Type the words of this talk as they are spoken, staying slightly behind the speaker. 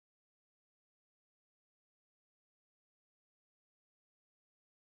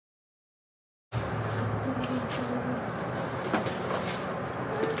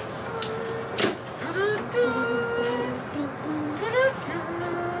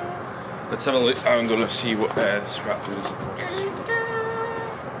Let's have a look. I'm going to see what scrap food is.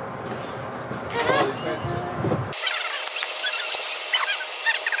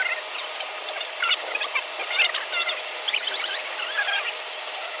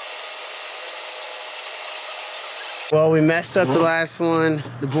 Well, we messed up the last one.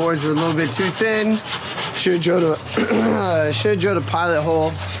 The boards were a little bit too thin. Should have drilled a pilot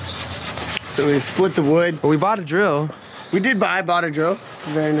hole. So we split the wood. But we bought a drill. We did bought a drill.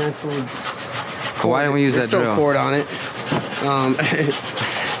 Very nice little. Why didn't we use that drill? There's still cord on it.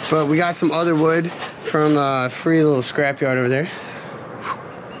 But we got some other wood from a free little scrapyard over there.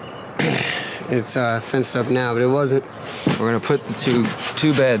 It's fenced up now, but it wasn't. We're gonna put the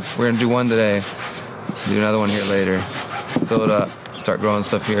two beds. We're gonna do one today. Do another one here later. Fill it up. Start growing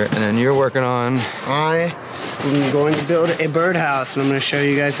stuff here. And then you're working on. I am going to build a birdhouse, and I'm going to show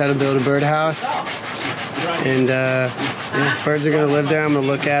you guys how to build a birdhouse. And yeah, birds are going to live there. I'm going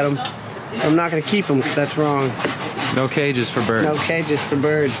to look at them. I'm not going to keep them because that's wrong. No cages for birds. No cages for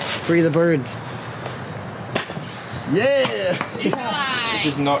birds. Free the birds. Yeah! This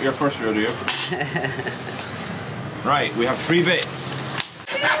is not your first rodeo. Right, we have 3 bits.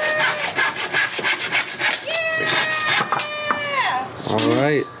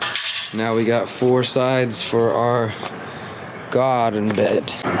 Alright, now we got 4 sides for our garden bed.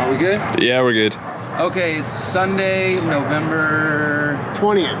 Are we good? Yeah, we're good. Okay, it's Sunday, November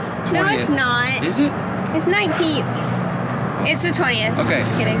 20th. No, it's not. Is it? It's 19th. It's the 20th. Okay.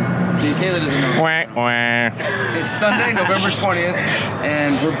 Just kidding. See, Kayla doesn't know. It's Sunday, November 20th,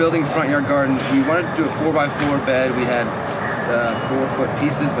 and we're building front yard gardens. We wanted to do a 4x4 bed. We had 4-foot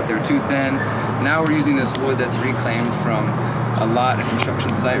pieces, but they're too thin. Now we're using this wood that's reclaimed from a lot and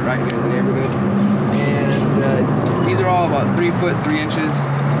construction site right here in the neighborhood. And these are all about 3 foot 3 inches.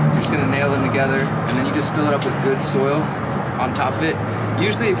 You're just gonna nail them together, and then you just fill it up with good soil on top of it.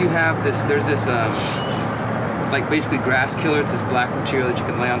 Usually if you have this, there's this like basically grass killer. It's this black material that you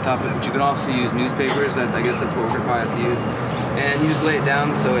can lay on top of it, but you can also use newspapers. I guess that's what we're gonna probably have to use. And you just lay it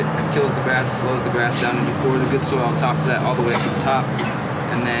down so it kills the grass, slows the grass down, and you pour the good soil on top of that all the way up to the top.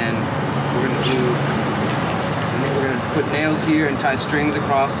 And then we're gonna put nails here and tie strings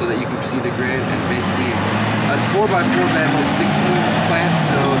across so that you can see the grid. And basically, a 4x4 bed holds 16 plants,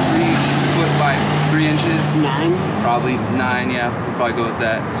 so 3 foot by 3 inches. 9? Probably 9, yeah. We'll probably go with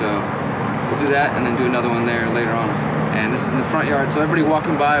that. So we'll do that and then do another one there later on. And this is in the front yard, so everybody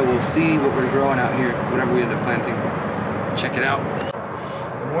walking by will see what we're growing out here, whatever we end up planting. Check it out.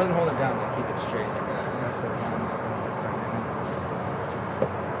 More than hold it down, like keep it straight like that.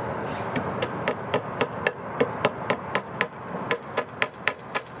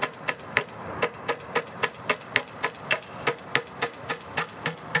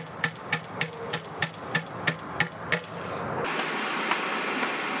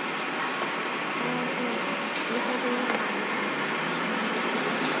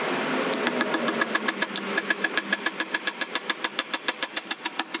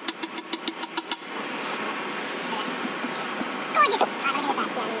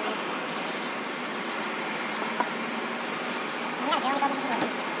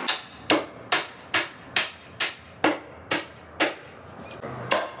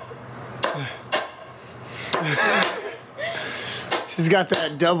 She's got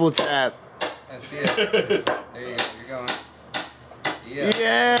that double tap. I see it. There you go. You're going. Yeah.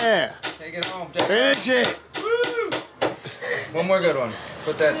 Yeah. Take it home. Finish it. Woo! One more good one.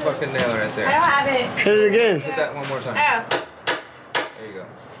 Put that fucking nail right there. I don't have it. Hit it again. Hit that one more time. Oh. There you go.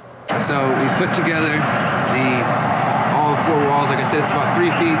 So we put together all 4 walls. Like I said, it's about 3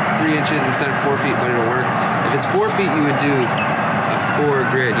 feet 3 inches instead of 4 feet, but it'll work. If it's 4 feet, you would do a 4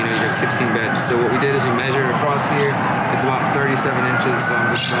 grid. You know, you have 16 beds. So what we did is we measured across here. It's about 37 inches. So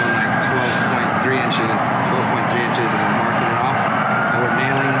I'm just going like 12.3 inches, and we're marking it off. And we're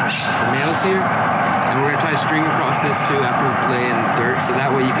nailing the nails here. And we're gonna tie string across this too after we lay in dirt, so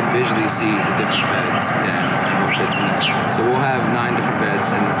that way you can visually see the different beds and what fits in there. So we'll have 9 different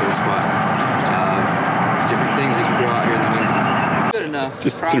beds in this little spot of different things that can grow out here in the winter. Good enough.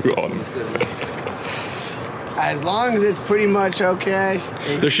 Just threw it on. Good enough. As long as it's pretty much okay.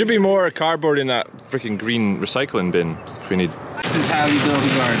 There should be more cardboard in that freaking green recycling bin if we need. This is how you build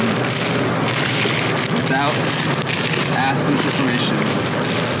a garden without asking for permission.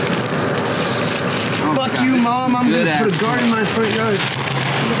 Oh Fuck you, Mom. I'm going to put a garden in my front yard.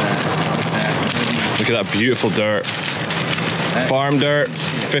 Look at that beautiful dirt. Farm dirt,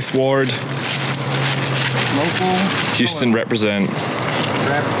 5th Ward. Local. Houston represent.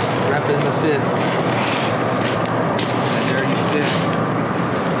 Rep in the 5th. Dirty 5th.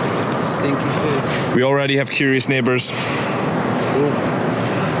 Stinky 5th. We already have curious neighbors.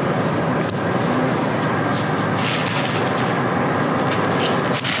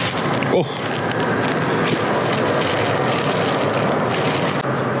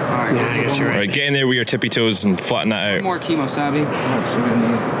 Yes, you're right. Right, get in there with your tippy toes and flatten that One out. more kemosabe.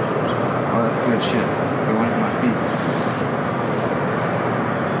 Oh, that's good shit. I want it for my feet.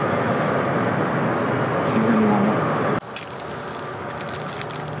 See, we're gonna want more.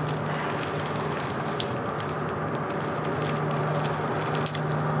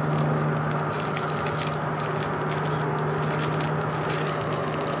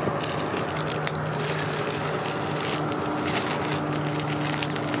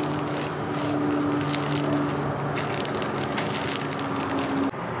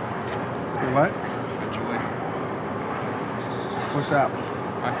 What? My joy. What's up?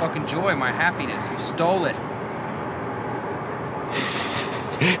 My fucking joy, my happiness. You stole it.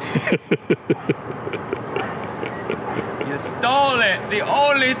 You stole it. The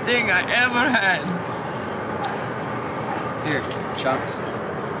only thing I ever had. Here, chunks.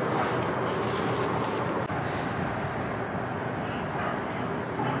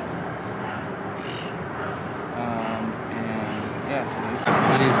 And yeah, so there's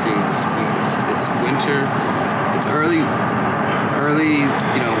plenty of seeds. It's winter. It's early,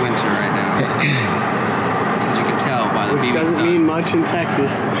 winter right now. As you can tell by the Which beaming doesn't sun. mean much in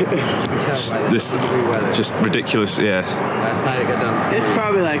Texas. You can tell by the This degree weather. just ridiculous. Yeah. Last night it got done. It's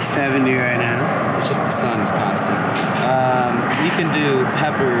probably like 70 right now. It's just the sun's constant. We can do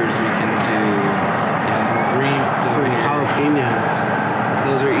peppers. We can do, more greens over Some here. jalapenos.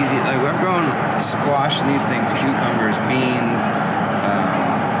 Those are easy. Like I've grown squash and these things, cucumbers, beans,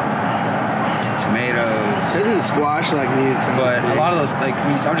 tomatoes. Isn't squash like needs to But a lot of those,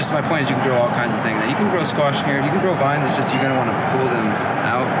 my point is you can grow all kinds of things. You can grow squash here. You can grow vines. It's just you're gonna want to pull them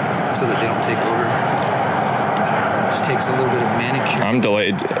out so that they don't take over. It just takes a little bit of manicure. I'm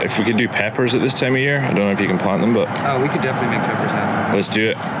delighted if we could do peppers at this time of year. I don't know if you can plant them, but Oh, we could definitely make peppers happen. let's do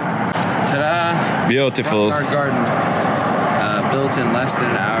it. Ta-da! Beautiful. Front yard garden. Built in less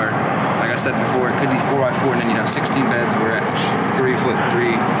than an hour. Like I said before, it could be 4x4, and then you'd have 16 beds. We're at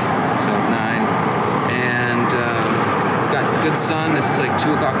 3'3", so 9. And we've got good sun. This is like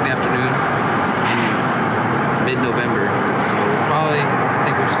 2 o'clock in the afternoon in mid-November. So I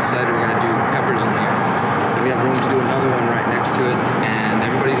think we just decided we're gonna do peppers in here. And we have room to do another one right next to it. And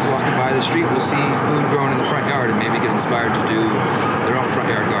everybody who's walking by the street will see food growing in the front yard and maybe get inspired to do their own front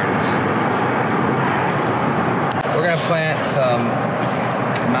yard gardens. We're gonna plant some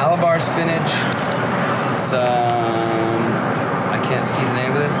Malabar spinach, some, I can't see the name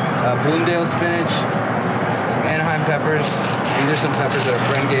of this, Bloomdale spinach, some Anaheim peppers. These are some peppers that a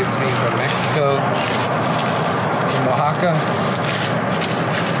friend gave to me from Mexico, from Oaxaca,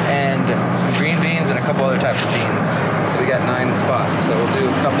 and some green beans and a couple other types of beans. So we got 9 spots. So we'll do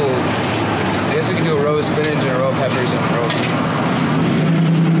a couple, I guess we can do a row of spinach and a row of peppers and a row of beans.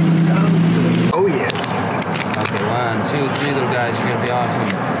 Oh yeah. Okay, 1, 2, 3 little guys, you're gonna be awesome.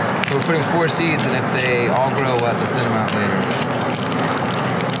 So we're putting 4 seeds, and if they all grow, we'll have to thin them out later.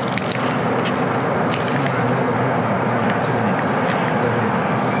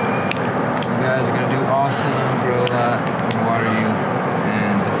 You guys are gonna do awesome, grow a lot, and water you,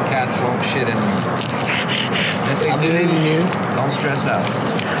 and the cats won't shit in you. If they do, don't stress out.